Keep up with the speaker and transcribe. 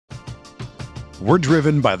We're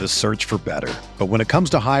driven by the search for better. But when it comes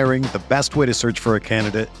to hiring, the best way to search for a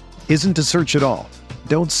candidate isn't to search at all.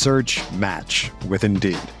 Don't search, match with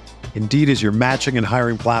Indeed. Indeed is your matching and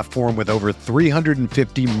hiring platform with over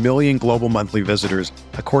 350 million global monthly visitors,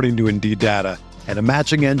 according to Indeed data, and a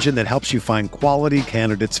matching engine that helps you find quality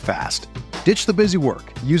candidates fast. Ditch the busy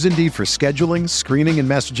work. Use Indeed for scheduling, screening, and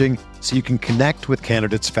messaging so you can connect with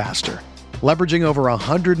candidates faster. Leveraging over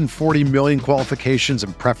 140 million qualifications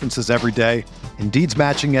and preferences every day, Indeed's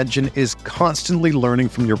matching engine is constantly learning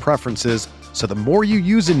from your preferences, so the more you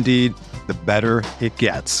use Indeed, the better it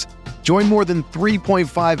gets. Join more than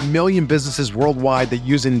 3.5 million businesses worldwide that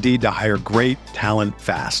use Indeed to hire great talent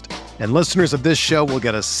fast. And listeners of this show will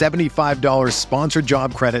get a $75 sponsored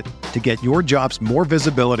job credit to get your jobs more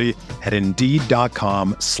visibility at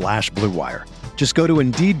Indeed.com/Blue Wire. Just go to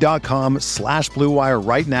Indeed.com/Blue Wire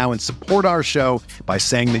right now and support our show by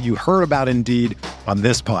saying that you heard about Indeed on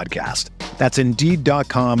this podcast. That's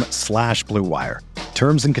Indeed.com/Blue Wire.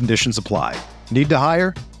 Terms and conditions apply. Need to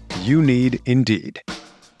hire? You need Indeed.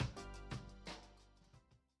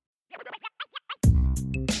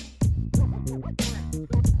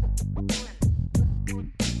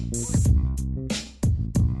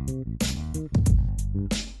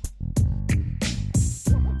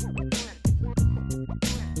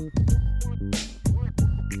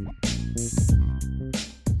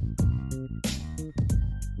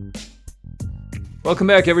 Welcome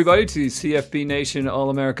back, everybody, to the CFB Nation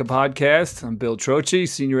All-America podcast. I'm Bill Trocchi,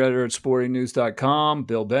 senior editor at sportingnews.com.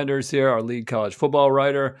 Bill Bender's here, our lead college football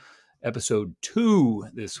writer. Episode 2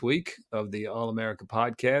 this week of the All-America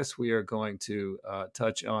podcast. We are going to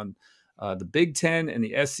touch on the Big Ten and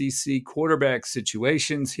the SEC quarterback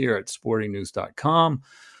situations here at sportingnews.com.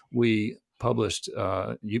 We published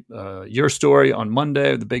your story on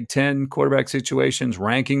Monday of the Big Ten quarterback situations,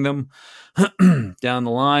 ranking them down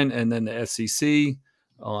the line, and then the SEC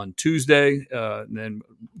on Tuesday, and then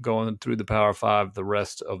going through the Power 5 the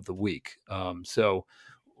rest of the week. So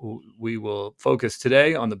we will focus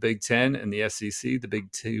today on the Big Ten and the SEC, the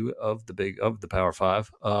Big Two of the Power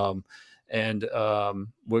 5. And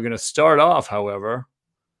we're going to start off, however,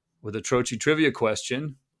 with a Trocchi trivia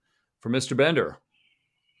question for Mr. Bender.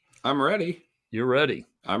 I'm ready. You're ready.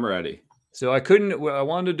 I'm ready. So I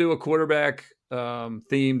wanted to do a quarterback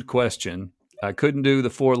themed question. I couldn't do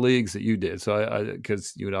the 4 leagues that you did. So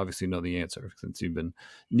because you would obviously know the answer since you've been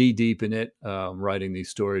knee deep in it, writing these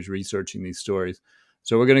stories, researching these stories.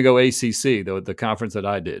 So we're going to go ACC, the conference that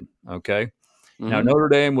I did. Okay. Mm-hmm. Now Notre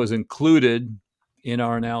Dame was included in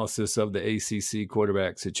our analysis of the ACC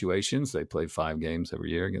quarterback situations. They play 5 games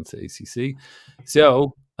every year against the ACC.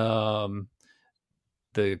 So,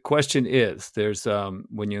 the question is, there's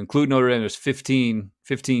when you include Notre Dame, there's 15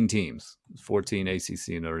 teams, 14 ACC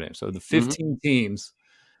and Notre Dame. So the 15 teams,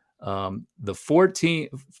 the 14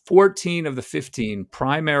 of the 15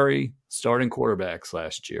 primary starting quarterbacks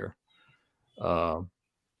last year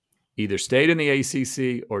either stayed in the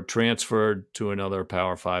ACC or transferred to another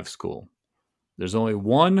Power 5 school. There's only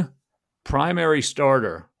one primary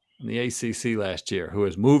starter in the ACC last year who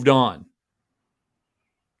has moved on.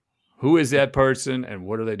 Who is that person, and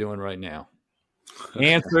what are they doing right now?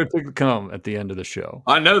 Answer to come at the end of the show.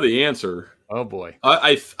 I know the answer. Oh, boy.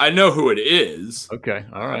 I know who it is. Okay.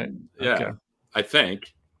 All right. Yeah, okay. I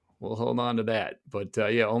think. We'll hold on to that. But,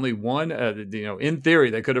 only one. In theory,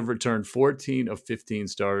 they could have returned 14 of 15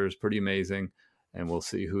 starters. Pretty amazing. And we'll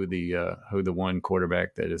see who the one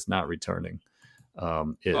quarterback that is not returning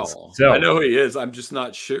is. Oh, so I know who he is. I'm just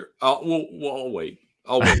not sure. I'll wait.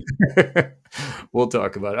 We'll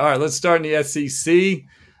talk about it. All right, let's start in the SEC.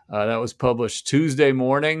 That was published Tuesday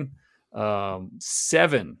morning.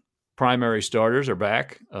 7 primary starters are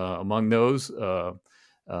back. Among those,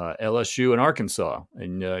 LSU and Arkansas.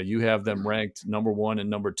 And you have them ranked number 1 and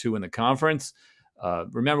number 2 in the conference.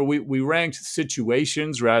 Remember, we ranked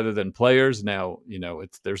situations rather than players. Now,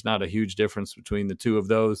 there's not a huge difference between the two of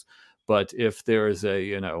those. But if there is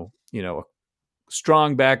a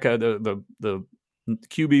strong backup, the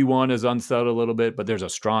QB1 is unsettled a little bit, but there's a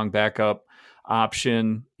strong backup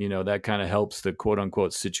option. That kind of helps the quote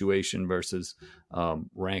unquote situation versus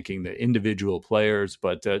ranking the individual players.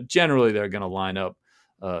 But generally, they're going to line up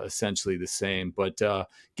essentially the same. But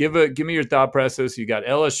give me your thought process. You got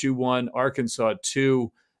LSU 1, Arkansas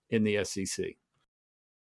 2 in the SEC.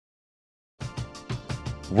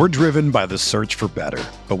 We're driven by the search for better.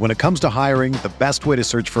 But when it comes to hiring, the best way to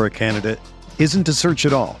search for a candidate isn't to search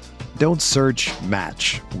at all. Don't search,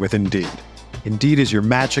 match with Indeed. Indeed is your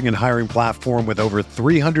matching and hiring platform with over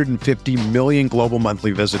 350 million global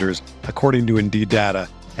monthly visitors, according to Indeed data,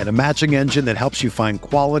 and a matching engine that helps you find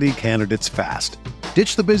quality candidates fast.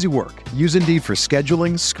 Ditch the busy work. Use Indeed for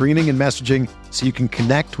scheduling, screening, and messaging so you can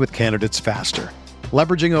connect with candidates faster.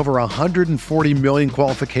 Leveraging over 140 million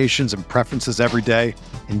qualifications and preferences every day,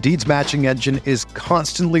 Indeed's matching engine is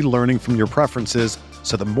constantly learning from your preferences,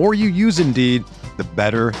 so the more you use Indeed, the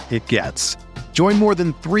better it gets. Join more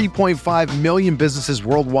than 3.5 million businesses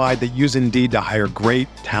worldwide that use Indeed to hire great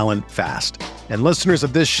talent fast. And listeners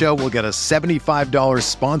of this show will get a $75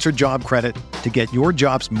 sponsored job credit to get your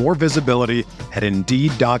jobs more visibility at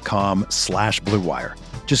Indeed.com/Blue Wire.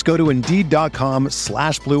 Just go to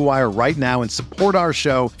Indeed.com/Blue Wire right now and support our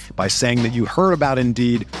show by saying that you heard about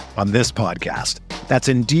Indeed on this podcast. That's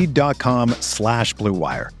Indeed.com/Blue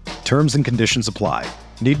Wire. Terms and conditions apply.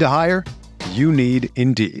 Need to hire? You need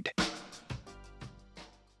Indeed.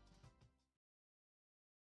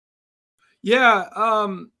 Yeah,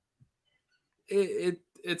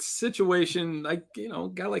 it's situation like, a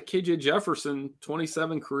guy like KJ Jefferson,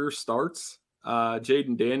 27 career starts.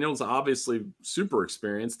 Jaden Daniels, obviously super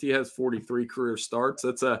experienced. He has 43 career starts.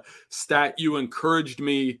 That's a stat you encouraged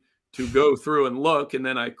me to go through and look, and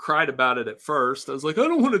then I cried about it at first. I was like, I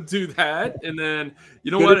don't want to do that. And then,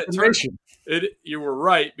 you were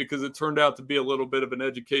right, because it turned out to be a little bit of an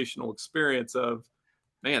educational experience of,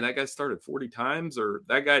 man, that guy started 40 times, or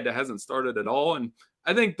that guy that hasn't started at all. And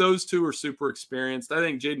I think those two are super experienced. I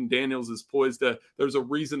think Jaden Daniels is poised to, there's a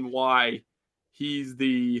reason why he's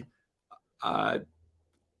the,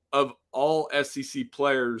 of all SEC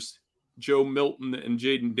players, Joe Milton and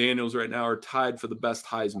Jaden Daniels right now are tied for the best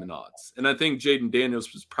Heisman odds. And I think Jaden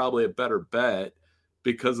Daniels was probably a better bet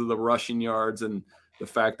because of the rushing yards and the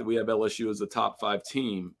fact that we have LSU as a top 5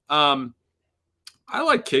 team. I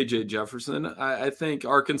like KJ Jefferson. I think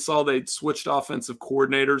Arkansas, they switched offensive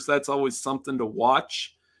coordinators. That's always something to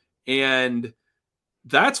watch. And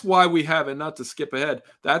that's why we have, and not to skip ahead,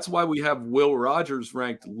 that's why we have Will Rogers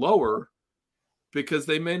ranked lower, because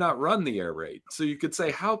they may not run the air raid. So you could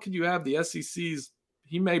say, how could you have the SEC's,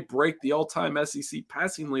 he may break the all-time SEC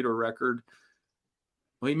passing leader record.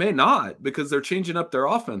 Well, he may not, because they're changing up their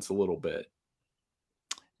offense a little bit.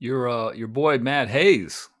 Your boy, Matt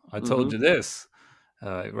Hayes, I told you this.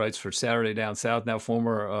 He writes for Saturday Down South, now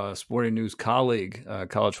former Sporting News colleague,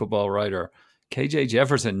 college football writer. KJ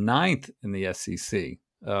Jefferson, 9th in the SEC.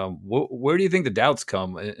 Where do you think the doubts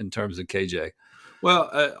come in terms of KJ? Well,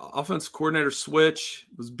 offensive coordinator switch,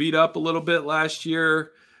 was beat up a little bit last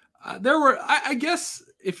year. There were, I guess,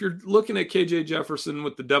 if you're looking at KJ Jefferson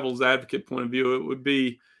with the devil's advocate point of view, it would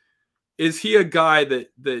be, is he a guy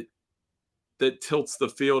that tilts the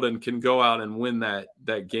field and can go out and win that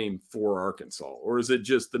game for Arkansas? Or is it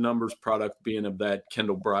just the numbers product being of that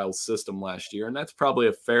Kendall Briles system last year? And that's probably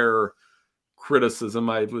a fair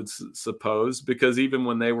criticism, I would suppose, because even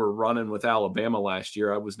when they were running with Alabama last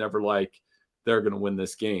year, I was never like, they're going to win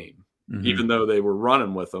this game. Mm-hmm. Even though they were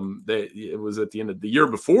running with them, it was at the end of the year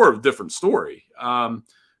before a different story. Then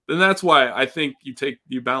that's why I think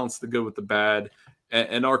you balance the good with the bad.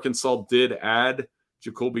 And Arkansas did add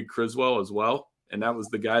Jacoby Criswell as well. And that was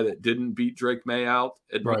the guy that didn't beat Drake May out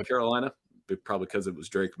at North Carolina, probably because it was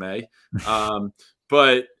Drake May.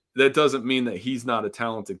 But that doesn't mean that he's not a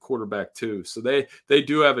talented quarterback too. So they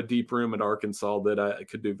do have a deep room at Arkansas that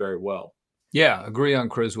could do very well. Yeah, agree on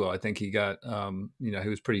Criswell. I think he got, he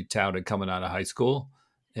was pretty touted coming out of high school,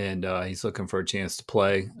 and he's looking for a chance to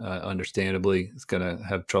play. Understandably, he's going to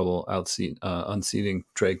have trouble unseating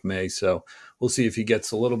Drake May. So we'll see if he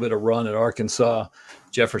gets a little bit of run at Arkansas.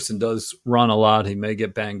 Jefferson does run a lot. He may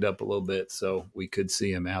get banged up a little bit, so we could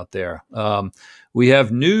see him out there. We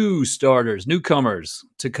have newcomers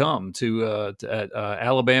to come to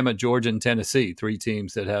Alabama, Georgia, and Tennessee, 3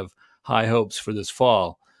 teams that have high hopes for this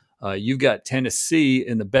fall. You've got Tennessee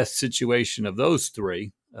in the best situation of those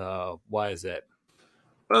 3. Why is that?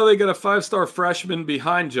 Well, they got a 5-star freshman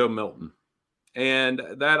behind Joe Milton, and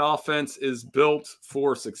that offense is built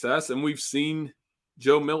for success. And we've seen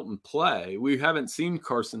Joe Milton play. We haven't seen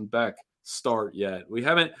Carson Beck start yet. We've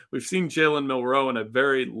seen Jalen Milroe in a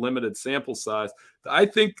very limited sample size. I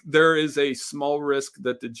think there is a small risk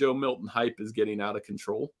that the Joe Milton hype is getting out of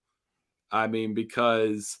control. I mean,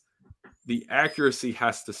 because the accuracy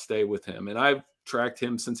has to stay with him. And I've tracked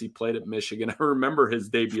him since he played at Michigan. I remember his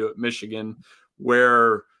debut at Michigan,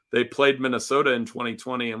 where they played Minnesota in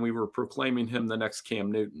 2020 and we were proclaiming him the next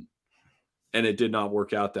Cam Newton. And it did not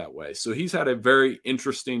work out that way. So he's had a very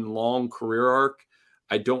interesting long career arc.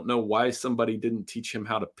 I don't know why somebody didn't teach him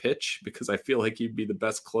how to pitch, because I feel like he'd be the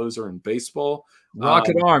best closer in baseball.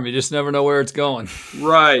 Rocket arm. You just never know where it's going.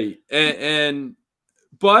 Right.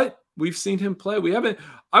 But we've seen him play.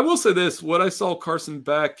 I will say this, what I saw Carson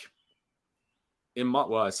Beck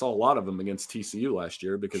I saw a lot of them against TCU last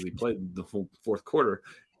year because he played the whole fourth quarter.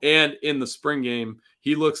 And in the spring game,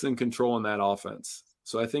 he looks in control in that offense.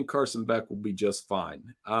 So I think Carson Beck will be just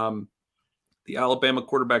fine. The Alabama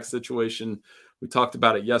quarterback situation, we talked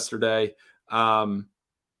about it yesterday.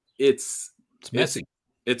 It's messy.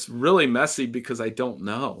 It's really messy because I don't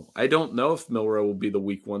know. I don't know if Milroe will be the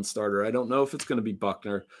week 1 starter. I don't know if it's going to be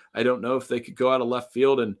Buckner. I don't know if they could go out of left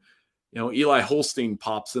field and Eli Holstein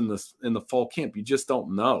pops in the fall camp. You just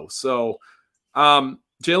don't know. So Jalen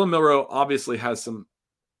Milroe obviously has some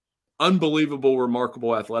unbelievable,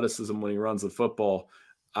 remarkable athleticism when he runs the football.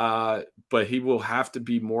 But he will have to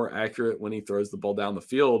be more accurate when he throws the ball down the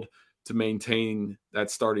field to maintain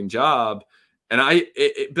that starting job. And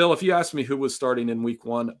Bill, if you asked me who was starting in week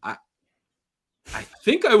 1, I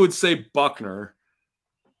think I would say Buckner,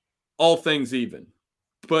 all things even,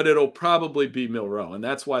 but it'll probably be Milroe. And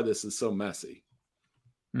that's why this is so messy.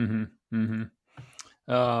 One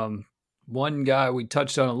guy we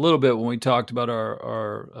touched on a little bit when we talked about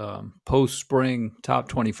our post-spring top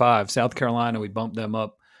 25, South Carolina, we bumped them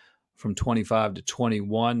up from 25 to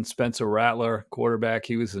 21. Spencer Rattler, quarterback.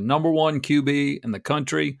 He was the number 1 QB in the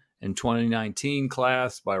country in 2019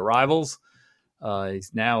 class by Rivals.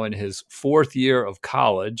 He's now in his 4th year of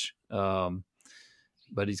college,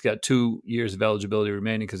 but he's got 2 years of eligibility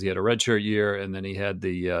remaining because he had a redshirt year and then he had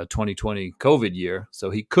the 2020 COVID year.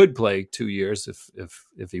 So he could play 2 years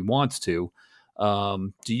if he wants to.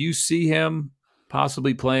 Do you see him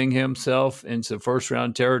possibly playing himself into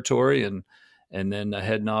first-round territory and then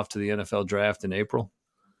heading off to the NFL draft in April?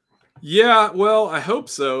 Yeah, well, I hope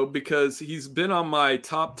so because he's been on my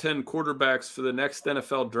top 10 quarterbacks for the next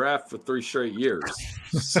NFL draft for 3 straight years.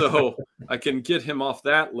 So I can get him off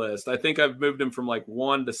that list. I think I've moved him from like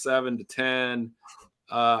 1 to 7 to 10.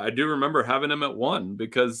 I do remember having him at 1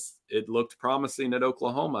 because it looked promising at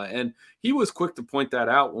Oklahoma. And he was quick to point that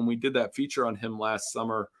out when we did that feature on him last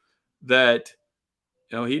summer that,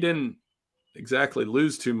 he didn't exactly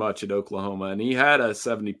lose too much at Oklahoma. And he had a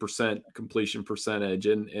 70% completion percentage.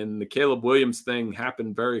 And the Caleb Williams thing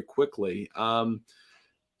happened very quickly.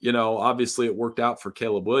 Obviously it worked out for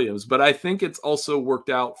Caleb Williams, but I think it's also worked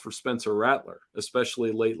out for Spencer Rattler,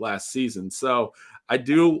 especially late last season. So I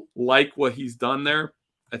do like what he's done there.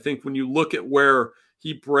 I think when you look at where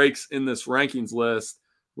he breaks in this rankings list,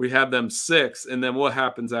 we have them 6. And then what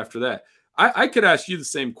happens after that? I could ask you the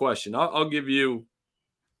same question. I'll give you,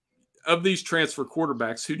 of these transfer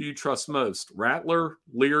quarterbacks, who do you trust most? Rattler,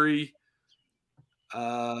 Leary,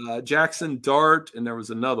 Jackson Dart, and there was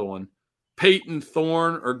another one, Peyton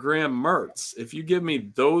Thorne or Graham Mertz. If you give me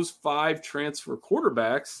those 5 transfer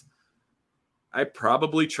quarterbacks, I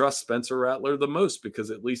probably trust Spencer Rattler the most because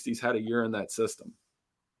at least he's had a year in that system.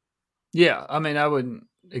 Yeah, I mean, I wouldn't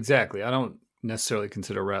exactly. I don't necessarily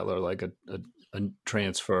consider Rattler like a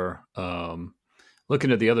transfer.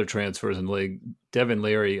 Looking at the other transfers in the league, Devin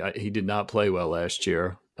Leary, he did not play well last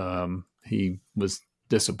year. He was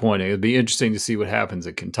disappointing. It'd be interesting to see what happens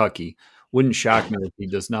at Kentucky. Wouldn't shock me if he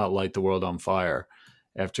does not light the world on fire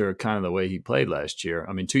after kind of the way he played last year.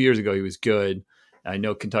 I mean, 2 years ago, he was good. I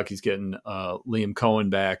know Kentucky's getting Liam Cohen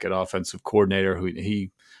back at offensive coordinator.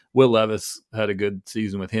 Will Levis had a good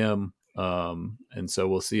season with him. And so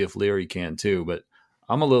we'll see if Leary can too. But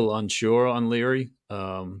I'm a little unsure on Leary.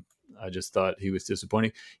 I just thought he was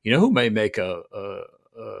disappointing. Who may make a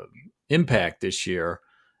impact this year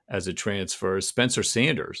as a transfer is Spencer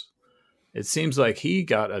Sanders. It seems like he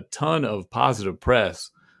got a ton of positive press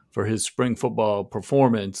for his spring football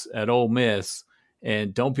performance at Ole Miss.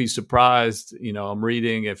 And don't be surprised, I'm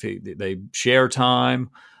reading if they share time,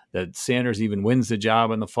 that Sanders even wins the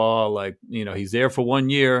job in the fall. Like, he's there for 1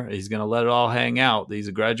 year. He's going to let it all hang out. He's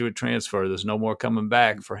a graduate transfer. There's no more coming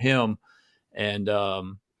back for him. And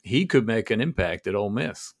he could make an impact at Ole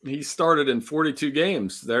Miss. He started in 42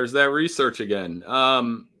 games. There's that research again.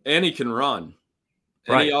 And he can run.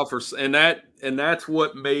 And right. He offers, and that's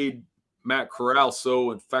what made Matt Corral so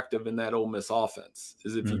effective in that Ole Miss offense,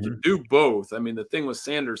 is if you can do both. I mean, the thing with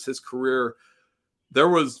Sanders, his career, there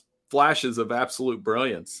was flashes of absolute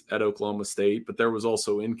brilliance at Oklahoma State, but there was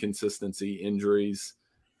also inconsistency, injuries,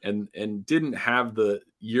 and didn't have the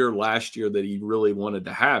year last year that he really wanted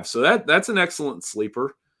to have. So that's an excellent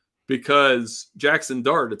sleeper. Because Jackson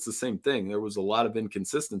Dart, it's the same thing. There was a lot of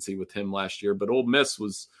inconsistency with him last year, but Ole Miss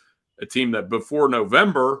was a team that before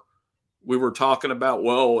November, we were talking about,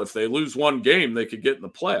 well, if they lose 1 game, they could get in the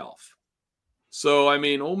playoff. So, I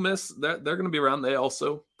mean, Ole Miss, they're going to be around. They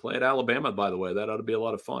also play at Alabama, by the way. That ought to be a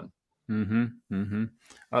lot of fun.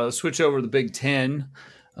 Let's switch over to the Big Ten.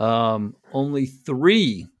 Only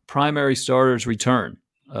 3 primary starters return.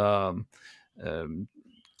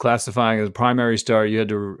 classifying as a primary starter, you had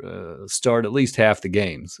to start at least half the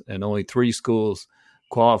games, and only 3 schools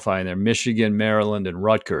qualifying there. Michigan, Maryland, and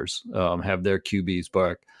Rutgers have their QBs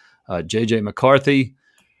back. J.J. McCarthy,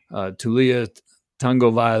 Tulia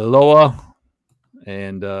Tagovailoa,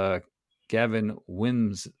 and Gavin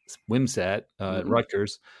Wimsatt at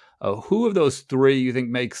Rutgers. Who of those 3 you think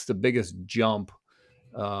makes the biggest jump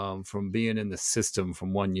from being in the system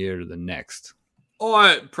from one year to the next?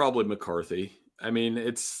 Probably McCarthy. I mean,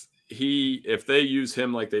 if they use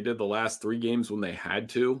him like they did the last 3 games when they had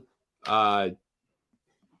to, he'll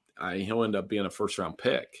end up being a first-round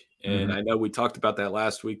pick. And I know we talked about that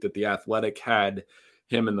last week, that the Athletic had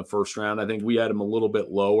him in the first round. I think we had him a little bit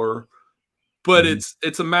lower. But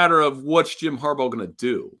it's a matter of what's Jim Harbaugh going to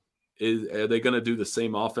do. Are they going to do the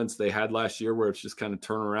same offense they had last year where it's just kind of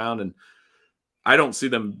turn around? And I don't see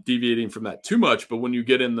them deviating from that too much. But when you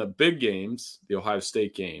get in the big games, the Ohio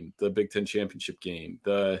State game, the Big Ten championship game,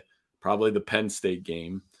 probably the Penn State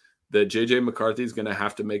game, that J.J. McCarthy is going to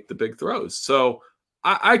have to make the big throws. So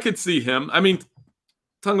I could see him. I mean,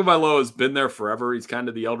 Tagovailoa has been there forever. He's kind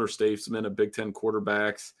of the elder statesman of Big Ten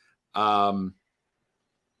quarterbacks.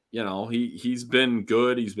 He's been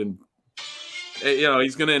good. He's been,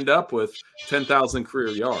 he's going to end up with 10,000 career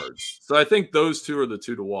yards. So I think those 2 are the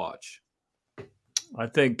 2 to watch. I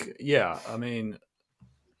think, yeah. I mean,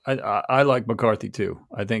 I like McCarthy too.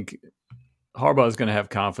 I think Harbaugh is going to have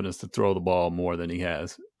confidence to throw the ball more than he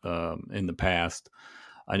has in the past.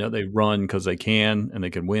 I know they run because they can, and they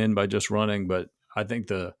can win by just running, but I think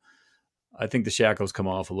the shackles come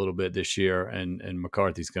off a little bit this year, and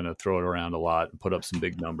McCarthy's going to throw it around a lot and put up some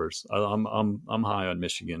big numbers. I'm high on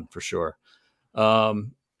Michigan for sure.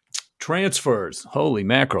 Transfers, holy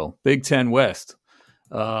mackerel! Big Ten West.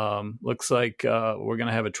 Looks like we're going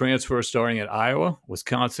to have a transfer starting at Iowa,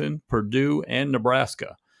 Wisconsin, Purdue, and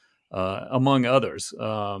Nebraska, among others,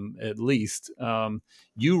 at least.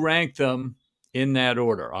 You rank them in that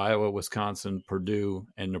order: Iowa, Wisconsin, Purdue,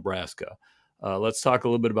 and Nebraska. Let's talk a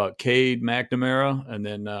little bit about Cade McNamara, and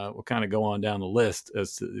then we'll kind of go on down the list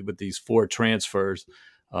with these 4 transfers.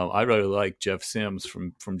 I really like Jeff Sims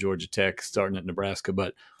from Georgia Tech starting at Nebraska,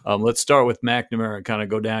 but let's start with McNamara and kind of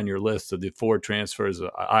go down your list of the 4 transfers of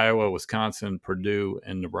Iowa, Wisconsin, Purdue,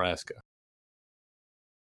 and Nebraska.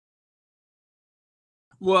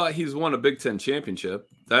 Well, he's won a Big Ten championship.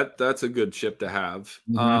 That's a good chip to have.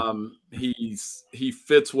 He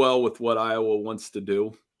fits well with what Iowa wants to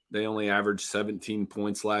do. They only averaged 17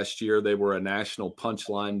 points last year. They were a national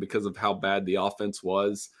punchline because of how bad the offense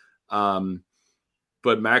was.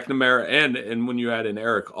 But McNamara, and when you add in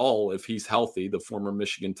Eric All, if he's healthy, the former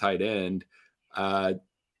Michigan tight end,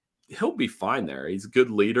 he'll be fine there. He's a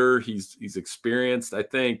good leader. He's experienced. I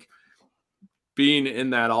think being in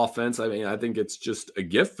that offense, I think it's just a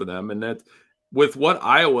gift for them. And that with what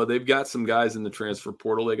Iowa, they've got some guys in the transfer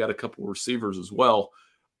portal. They got a couple of receivers as well.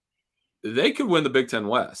 They could win the Big Ten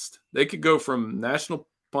West. They could go from national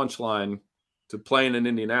punchline to playing in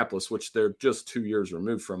Indianapolis, which they're just 2 years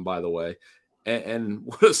removed from, by the way. And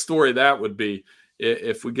what a story that would be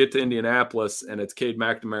if we get to Indianapolis and it's Cade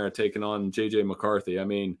McNamara taking on J.J. McCarthy. I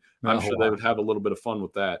mean, I'm sure they would have a little bit of fun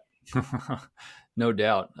with that. No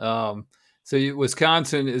doubt. So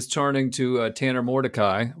Wisconsin is turning to Tanner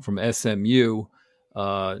Mordecai from SMU,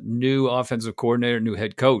 new offensive coordinator, new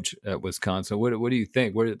head coach at Wisconsin. What do you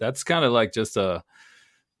think? That's kind of like just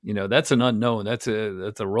that's an unknown. That's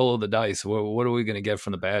a roll of the dice. What are we going to get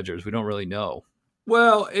from the Badgers? We don't really know.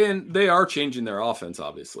 Well, and they are changing their offense,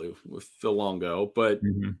 obviously, with Phil Longo, but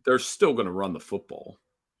they're still going to run the football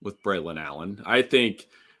with Braylon Allen. I think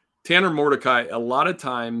Tanner Mordecai, a lot of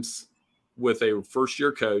times with a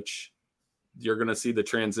first-year coach, you're going to see the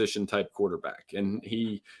transition type quarterback. And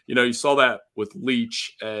you saw that with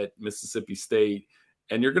Leach at Mississippi State,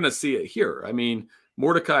 and you're going to see it here. I mean,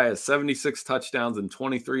 Mordecai has 76 touchdowns and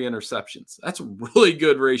 23 interceptions. That's a really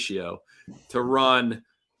good ratio to run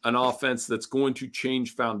an offense that's going to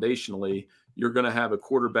change foundationally. You're going to have a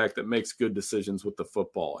quarterback that makes good decisions with the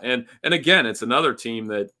football. And again, it's another team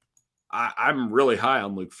that I'm really high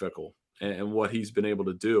on Luke Fickell and what he's been able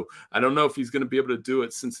to do. I don't know if he's going to be able to do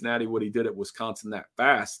at Cincinnati what he did at Wisconsin that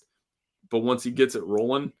fast, but once he gets it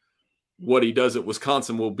rolling, what he does at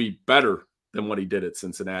Wisconsin will be better than what he did at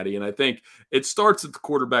Cincinnati. And I think it starts at the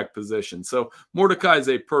quarterback position. So Mordecai is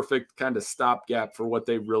a perfect kind of stopgap for what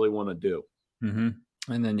they really want to do. Mm-hmm.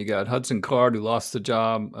 And then you got Hudson Card, who lost the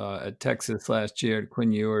job at Texas last year.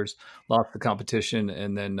 Quinn Ewers lost the competition.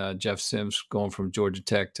 And then Jeff Sims going from Georgia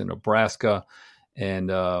Tech to Nebraska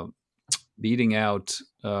and beating out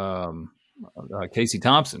Casey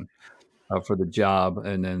Thompson for the job.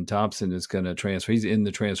 And then Thompson is going to transfer. He's in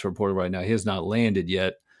the transfer portal right now. He has not landed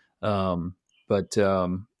yet. But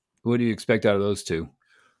what do you expect out of those two?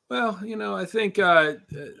 Well, I think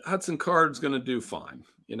Hudson Card's going to do fine.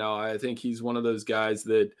 I think he's one of those guys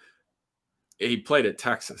that he played at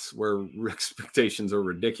Texas, where expectations are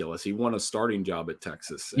ridiculous. He won a starting job at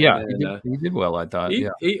Texas, and Yeah, then he did well, I thought.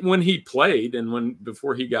 Yeah. when he played and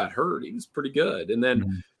before he got hurt, he was pretty good. And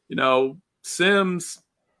then Mhm. Sims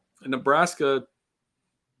in Nebraska.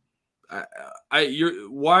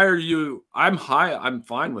 Why are you? I'm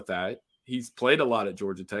fine with that. He's played a lot at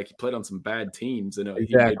Georgia Tech. He played on some bad teams, and he made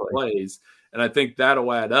Exactly. plays. And I think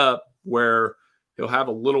that'll add up where he'll have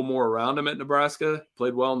a little more around him at Nebraska.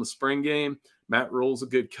 Played well in the spring game. Matt Rule's a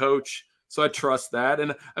good coach, so I trust that.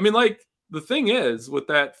 And I mean, like, the thing is with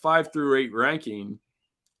that 5 through 8 ranking,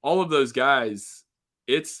 all of those guys,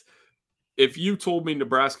 if you told me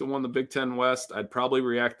Nebraska won the Big Ten West, I'd probably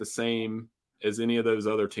react the same as any of those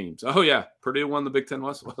other teams. Oh, yeah, Purdue won the Big Ten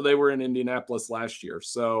West. Well, they were in Indianapolis last year,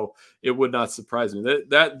 so it would not surprise me.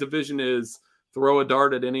 That division is throw a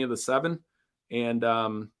dart at any of the 7,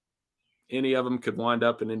 and any of them could wind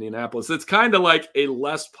up in Indianapolis. It's kind of like a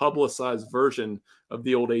less publicized version of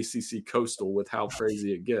the old ACC Coastal with how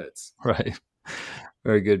crazy it gets. Right.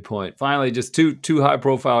 Very good point. Finally, just two high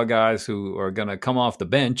profile guys who are going to come off the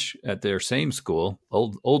bench at their same school,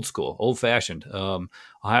 old school, old fashioned.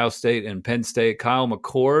 Ohio State and Penn State. Kyle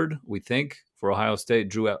McCord, we think, for Ohio State.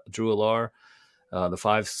 Drew Alar, the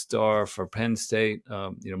 5-star for Penn State.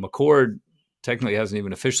 McCord technically hasn't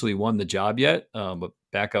even officially won the job yet, but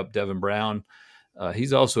backup Devin Brown.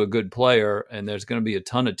 He's also a good player, and there's going to be a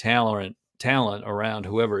ton of talent around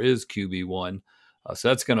whoever is QB1. So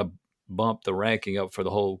that's going to bump the ranking up for the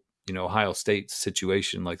whole, Ohio State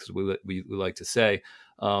situation, like we like to say.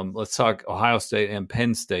 Let's talk Ohio State and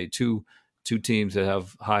Penn State, two teams that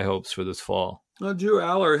have high hopes for this fall. Well, Drew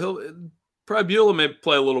Aller, probably Beulah may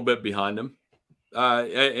play a little bit behind him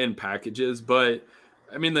in packages, but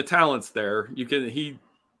I mean the talent's there. He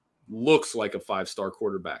looks like a 5-star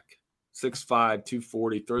quarterback, 6'5",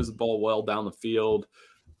 240, throws the ball well down the field.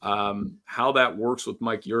 How that works with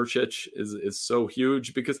Mike Yurcich is so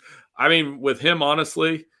huge because, I mean, with him,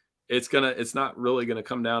 honestly, it's not really gonna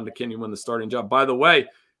come down to can you win the starting job. By the way,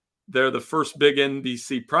 they're the first big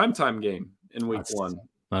NBC primetime game in week 1.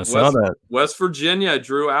 I saw that. West Virginia,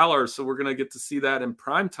 Drew Aller. So we're gonna get to see that in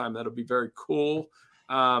primetime. That'll be very cool.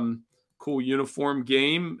 Cool uniform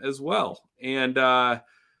game as well. And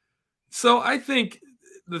so I think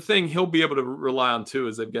the thing he'll be able to rely on too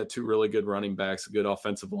is they've got 2 really good running backs, a good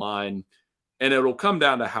offensive line, and it'll come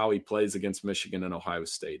down to how he plays against Michigan and Ohio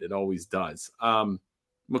State. It always does.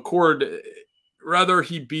 McCord, rather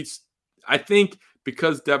he beats, I think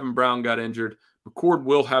because Devin Brown got injured, McCord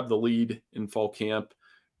will have the lead in fall camp,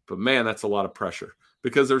 but man, that's a lot of pressure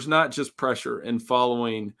because there's not just pressure in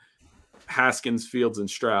following Haskins, Fields, and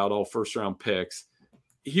Stroud, all first-round picks.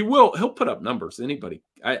 He'll put up numbers. Anybody,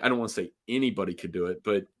 I don't want to say anybody could do it,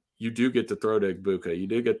 but you do get to throw to Igbuka. You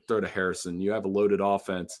do get to throw to Harrison. You have a loaded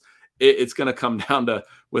offense. It's going to come down to,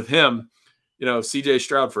 with him, CJ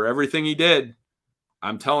Stroud, for everything he did,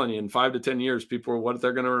 I'm telling you, in 5 to 10 years, what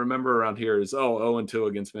they're going to remember around here is 0-2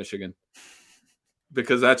 against Michigan,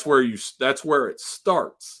 because that's where it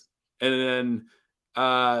starts. And then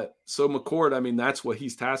so McCord, I mean, that's what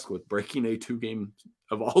he's tasked with, breaking a 2-game,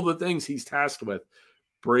 of all the things he's tasked with,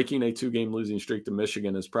 breaking a 2-game losing streak to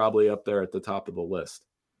Michigan is probably up there at the top of the list.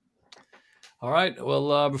 All right.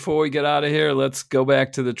 Well, before we get out of here, let's go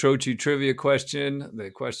back to the Trocchi trivia question.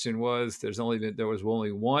 The question was: there was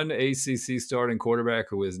only one ACC starting quarterback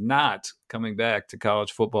who is not coming back to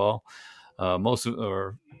college football. The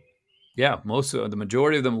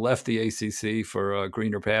majority of them left the ACC for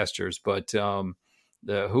greener pastures. But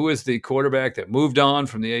who is the quarterback that moved on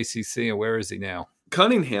from the ACC, and where is he now?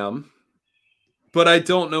 Cunningham. But I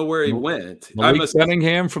don't know where he went. Malik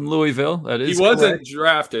Cunningham from Louisville. That is, he wasn't correct.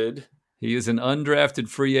 Drafted. He is an undrafted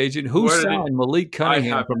free agent. Who signed Malik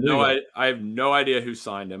Cunningham from Louisville? I have no idea who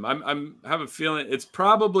signed him. I have a feeling it's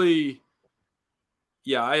probably.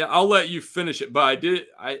 Yeah, I'll let you finish it. But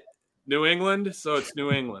New England, so it's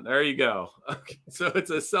New England. There you go. Okay, so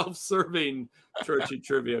it's a self-serving Trocchi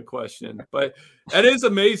trivia question, but that is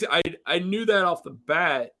amazing. I knew that off the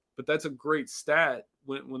bat, but that's a great stat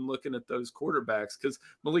when looking at those quarterbacks, because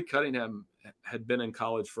Malik Cunningham had been in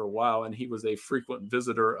college for a while, and he was a frequent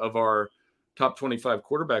visitor of our top 25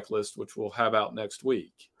 quarterback list, which we'll have out next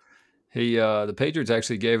week. The Patriots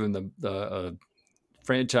actually gave him the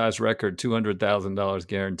franchise record $200,000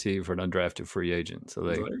 guarantee for an undrafted free agent. So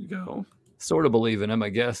there you go. Sort of believe in him, I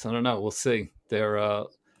guess. I don't know. We'll see. Who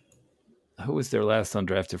was their last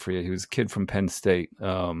undrafted free agent? He was a kid from Penn State.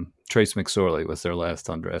 Trace McSorley was their last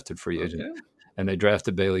undrafted free agent. And they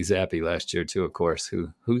drafted Bailey Zappi last year too, of course,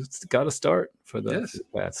 who's got to start for the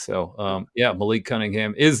Pats. So Malik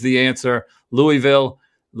Cunningham is the answer. Louisville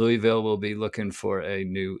will be looking for a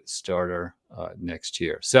new starter next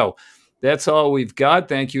year. So that's all we've got.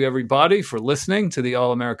 Thank you, everybody, for listening to the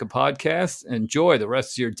All America podcast. Enjoy the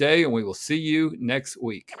rest of your day, and we will see you next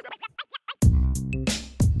week.